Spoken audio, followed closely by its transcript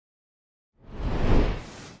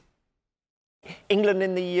England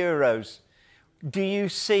in the Euros. Do you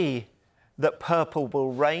see that purple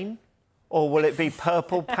will reign, or will it be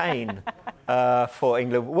purple pain for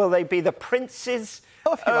England? Will they be the princes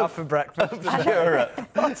for breakfast of Europe?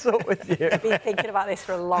 What's up with you? I've been thinking about this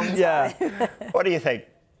for a long time. Yeah. What do you think?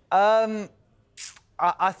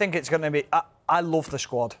 I think it's going to be... I love the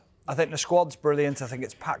squad. I think the squad's brilliant. I think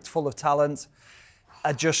it's packed full of talent.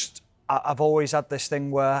 I've always had this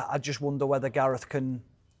thing where I just wonder whether Gareth can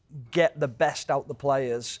get the best out the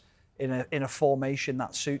players in a formation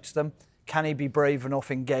that suits them. Can he be brave enough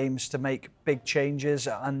in games to make big changes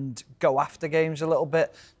and go after games a little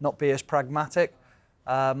bit, not be as pragmatic?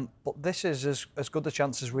 But this is as good a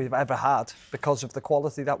chance as we've ever had because of the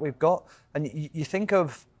quality that we've got. And you think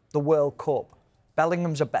of the World Cup,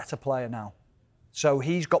 Bellingham's a better player now. So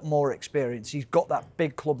he's got more experience. He's got that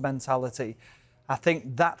big club mentality. I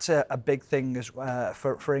think that's a big thing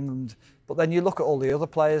for England. But then you look at all the other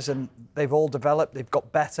players and they've all developed, they've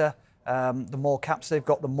got better. The more caps they've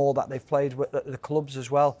got, the more that they've played with the clubs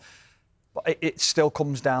as well. But it still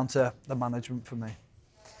comes down to the management for me.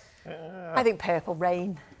 I think purple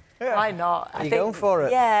rain. Yeah. Why not? Are you going for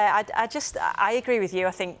it? Yeah, I agree with you.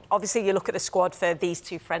 I think, obviously, you look at the squad for these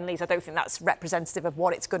two friendlies. I don't think that's representative of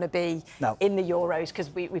what it's going to be in the Euros,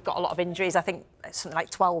 because we've got a lot of injuries. I think something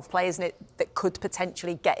like 12 players in it that could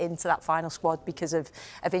potentially get into that final squad because of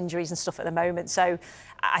injuries and stuff at the moment. So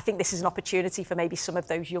I think this is an opportunity for maybe some of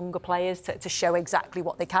those younger players to show exactly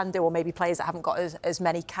what they can do, or maybe players that haven't got as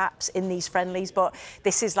many caps in these friendlies. But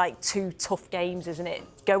this is like two tough games, isn't it?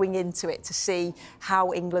 Going into it to see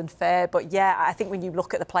how England fare. But yeah, I think when you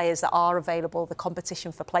look at the players that are available, the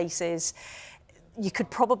competition for places, you could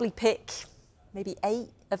probably pick maybe 8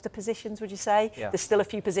 of the positions, would you say? Yeah. There's still a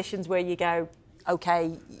few positions where you go,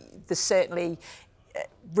 OK, there's certainly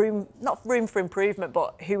not room for improvement,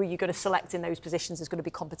 but who are you going to select in those positions? There's going to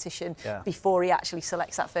be competition before he actually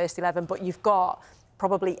selects that first 11. But you've got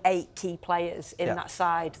probably 8 key players in that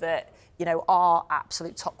side that, you know, are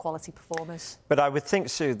absolute top quality performers. But I would think,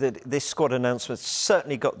 Sue, that this squad announcement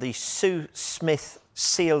certainly got the Sue Smith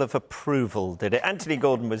seal of approval, did it? Anthony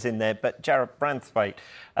Gordon was in there, but Gareth Southgate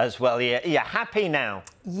as well. Yeah, happy now?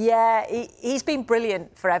 Yeah, he's been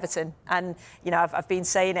brilliant for Everton. And, you know, I've been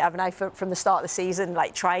saying it, haven't I, from the start of the season,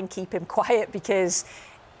 like, try and keep him quiet, because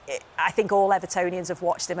I think all Evertonians have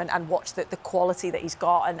watched him and watched the quality that he's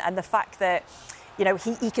got, and the fact that, you know,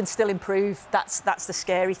 he can still improve. That's the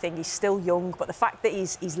scary thing. He's still young, but the fact that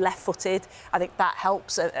he's left-footed, I think that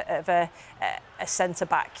helps of a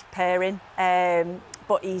centre-back pairing.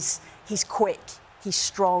 But he's quick, he's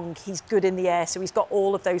strong, he's good in the air, so he's got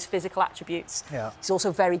all of those physical attributes. Yeah. He's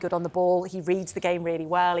also very good on the ball. He reads the game really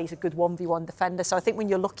well. He's a good 1v1 defender. So I think when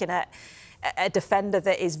you're looking at a defender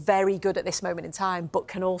that is very good at this moment in time, but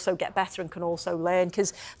can also get better and can also learn.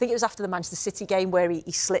 Because I think it was after the Manchester City game where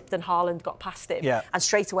he slipped and Haaland got past him. Yeah. And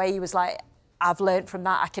straight away he was like, I've learned from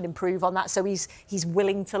that, I can improve on that. So he's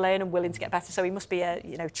willing to learn and willing to get better. So he must be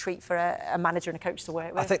a treat for a manager and a coach to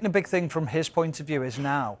work with. I think the big thing from his point of view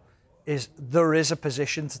is there is a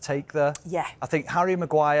position to take there. Yeah. I think Harry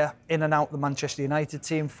Maguire, in and out the Manchester United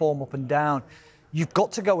team, form up and down. You've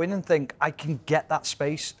got to go in and think, I can get that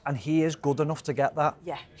space, and he is good enough to get that.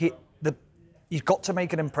 Yeah. He's got to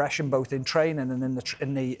make an impression both in training and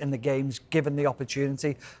in the games, given the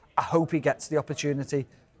opportunity. I hope he gets the opportunity.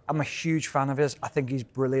 I'm a huge fan of his. I think he's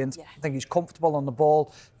brilliant. Yeah. I think he's comfortable on the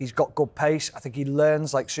ball. He's got good pace. I think he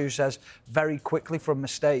learns, like Sue says, very quickly from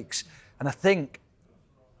mistakes. And I think,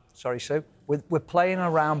 sorry, Sue, we're playing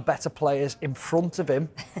around better players in front of him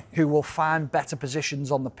who will find better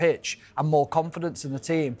positions on the pitch and more confidence in the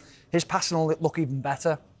team. His passing will look even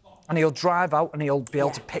better, and he'll drive out and he'll be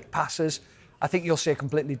able to pick passes. I think you'll see a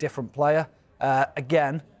completely different player.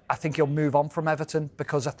 Again, I think he'll move on from Everton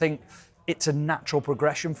because I think it's a natural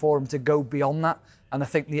progression for him to go beyond that. And I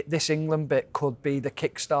think this England bit could be the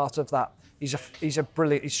kickstart of that. He's a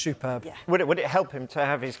brilliant, he's superb. Yeah. Would it help him to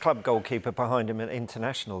have his club goalkeeper behind him at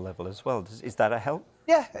international level as well? Is that a help?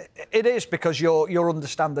 Yeah, it is, because you're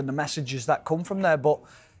understanding the messages that come from there. But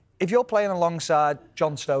if you're playing alongside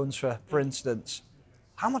John Stones, for instance,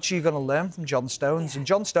 how much are you going to learn from John Stones? Yeah. And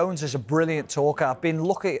John Stones is a brilliant talker. I've been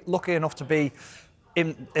lucky enough to be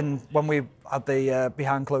in when we had the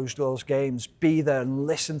behind closed doors games, be there and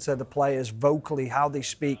listen to the players vocally, how they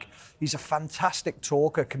speak. He's a fantastic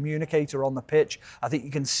talker, communicator on the pitch. I think you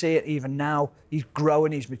can see it even now. He's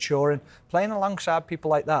growing, he's maturing. Playing alongside people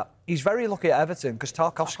like that. He's very lucky at Everton because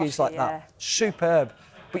Tarkowski's like that. Superb.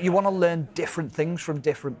 But you want to learn different things from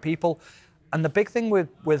different people. And the big thing with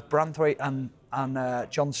Branthwaite and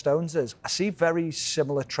John Stones is I see very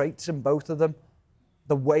similar traits in both of them.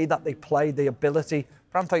 the way that they play, the ability.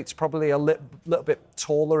 Branthwaite's probably a little bit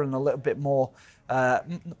taller and a little bit more,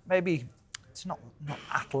 maybe it's not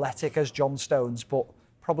athletic as John Stones, but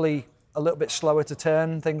probably a little bit slower to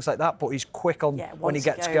turn, things like that. But he's quick on when he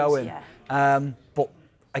gets going. But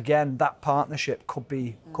again, that partnership could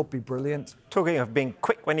be brilliant. Talking of being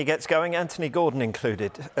quick when he gets going, Anthony Gordon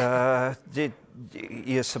included.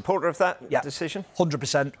 You a supporter of that decision?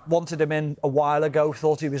 100%. Wanted him in a while ago.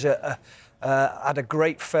 Thought he was had a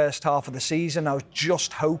great first half of the season. I was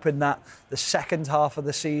just hoping that the second half of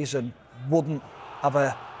the season wouldn't have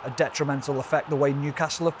a detrimental effect the way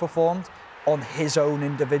Newcastle have performed on his own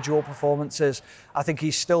individual performances. I think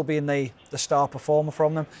he's still being the star performer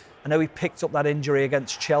from them. I know he picked up that injury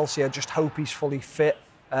against Chelsea. I just hope he's fully fit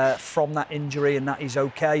from that injury and that he's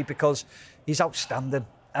okay, because he's outstanding.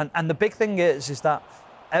 And the big thing is that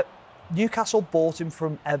Newcastle bought him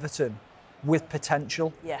from Everton with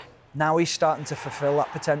potential. Yeah. Now he's starting to fulfil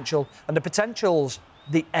that potential. And the potential's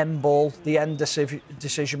the end ball, the end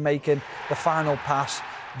decision making, the final pass.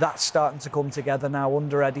 That's starting to come together now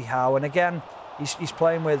under Eddie Howe. And again, he's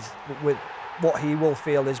playing with what he will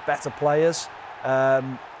feel is better players.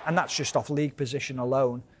 And that's just off league position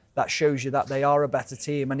alone. That shows you that they are a better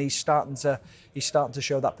team, and he's starting to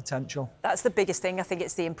show that potential. That's the biggest thing. I think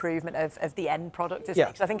it's the improvement of the end product, isn't it?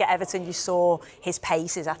 Because I think at Everton you saw his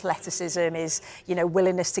pace, his athleticism, his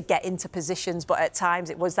willingness to get into positions, but at times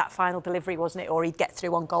it was that final delivery, wasn't it? Or he'd get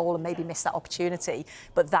through on goal and maybe miss that opportunity.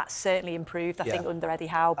 But that's certainly improved, I think, under Eddie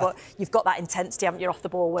Howe. But you've got that intensity, haven't you, off the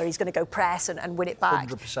ball, where he's going to go press and win it back.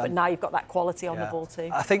 100%. But now you've got that quality on the ball too.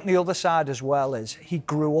 I think the other side as well is he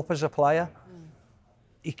grew up as a player.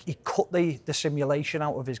 He cut the simulation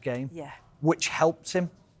out of his game, which helped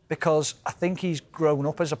him, because I think he's grown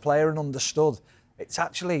up as a player and understood it's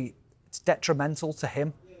detrimental to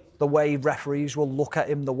him, the way referees will look at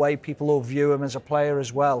him, the way people will view him as a player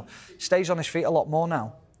as well. He stays on his feet a lot more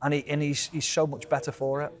now, and he's so much better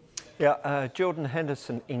for it. Yeah, Jordan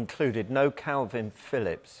Henderson included, no Calvin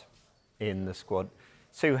Phillips in the squad.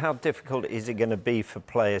 Sue, how difficult is it going to be for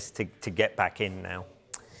players to get back in now?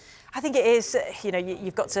 I think it is,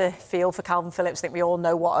 you've got to feel for Calvin Phillips. I think we all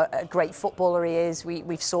know what a great footballer he is.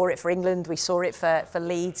 We saw it for England, we saw it for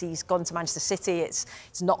Leeds. He's gone to Manchester City. It's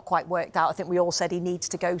not quite worked out. I think we all said he needs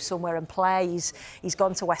to go somewhere and play. He's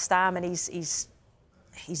gone to West Ham, and he's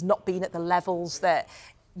not been at the levels that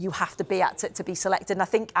you have to be at to be selected. And I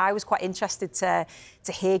think I was quite interested to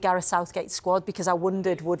hear Gareth Southgate's squad, because I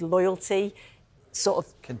wondered, would loyalty sort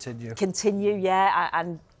of continue,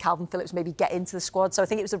 and Calvin Phillips maybe get into the squad. So I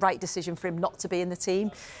think it was the right decision for him not to be in the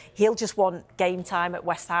team. He'll just want game time at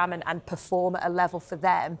West Ham and perform at a level for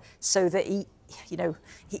them, so that he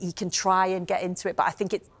can try and get into it. But I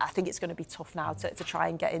think it's going to be tough now to try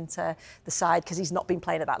and get into the side, because he's not been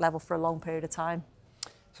playing at that level for a long period of time.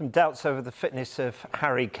 Some doubts over the fitness of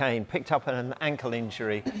Harry Kane. Picked up an ankle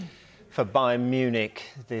injury for Bayern Munich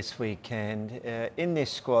this weekend. In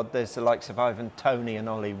this squad, there's the likes of Ivan Toney and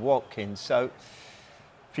Ollie Watkins. So,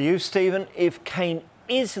 for you, Stephen, if Kane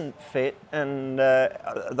isn't fit, and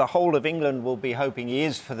the whole of England will be hoping he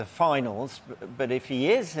is for the finals, but if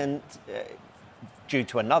he isn't, due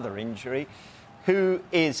to another injury, who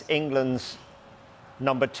is England's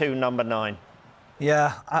number 2, number 9?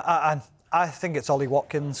 Yeah, I think it's Ollie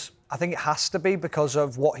Watkins. I think it has to be, because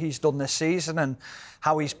of what he's done this season and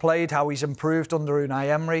how he's played, how he's improved under Unai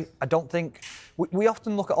Emery. I don't think... We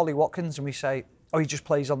often look at Ollie Watkins and we say, oh, he just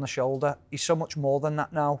plays on the shoulder. He's so much more than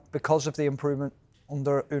that now, because of the improvement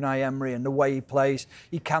under Unai Emery and the way he plays.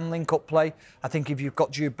 He can link up play. I think if you've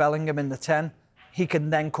got Jude Bellingham in the 10, he can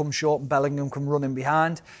then come short and Bellingham can run in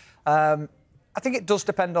behind. I think it does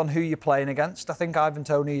depend on who you're playing against. I think Ivan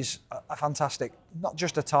Toney's a fantastic, not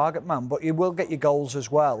just a target man, but he will get you goals as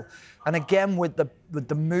well. And again, with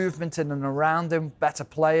the movement in and around him, better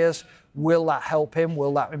players, will that help him?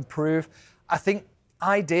 Will that improve? I think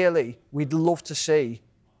ideally we'd love to see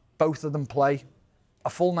both of them play a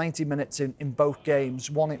full 90 minutes in both games,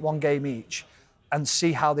 one game each, and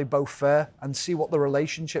see how they both fare and see what the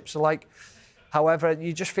relationships are like. However,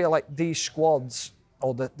 you just feel like these squads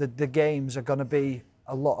or the games are going to be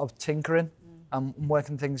a lot of tinkering and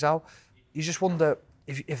working things out. You just wonder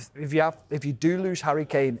if you do lose Harry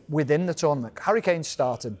Kane within the tournament. Harry Kane's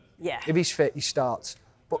starting. Yeah. If he's fit, he starts.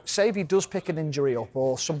 But say if he does pick an injury up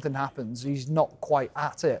or something happens, he's not quite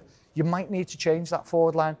at it, you might need to change that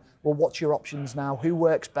forward line. Well, what's your options now? Who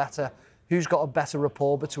works better? Who's got a better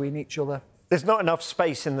rapport between each other? There's not enough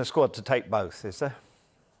space in the squad to take both, is there?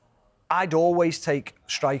 I'd always take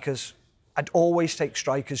strikers. I'd always take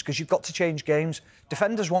strikers because you've got to change games.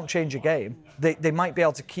 Defenders won't change a game. They might be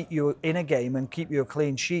able to keep you in a game and keep you a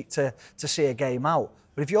clean sheet to see a game out.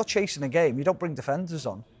 But if you're chasing a game, you don't bring defenders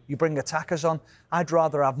on. You bring attackers on. I'd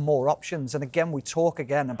rather have more options. And again, we talk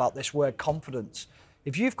again about this word confidence.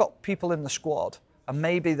 If you've got people in the squad and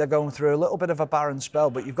maybe they're going through a little bit of a barren spell,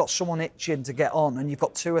 but you've got someone itching to get on and you've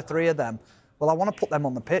got 2 or 3 of them, well, I want to put them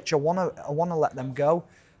on the pitch. I want to let them go.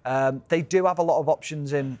 They do have a lot of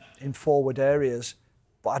options in forward areas,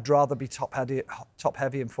 but I'd rather be top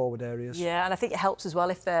heavy in forward areas. Yeah, and I think it helps as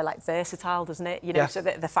well if they're like versatile, doesn't it? You know, so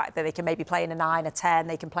the fact that they can maybe play in a 9 or 10,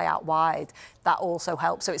 they can play out wide, that also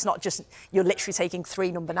helps. So it's not just you're literally taking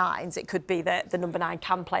 3 number 9s. It could be that the number 9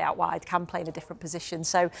 can play out wide, can play in a different position.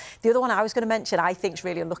 So the other one I was going to mention, I think is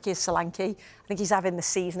really unlucky, is Solanke. I think he's having the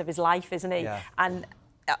season of his life, isn't he? Yeah. And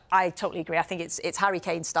I totally agree. I think it's Harry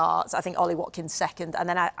Kane starts. I think Ollie Watkins second, and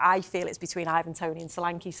then I feel it's between Ivan Toney and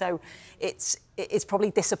Solanke. So it's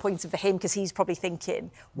probably disappointing for him because he's probably thinking,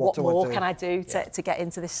 what more can I do to get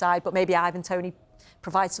into this side? But maybe Ivan Toney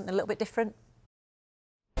provides something a little bit different.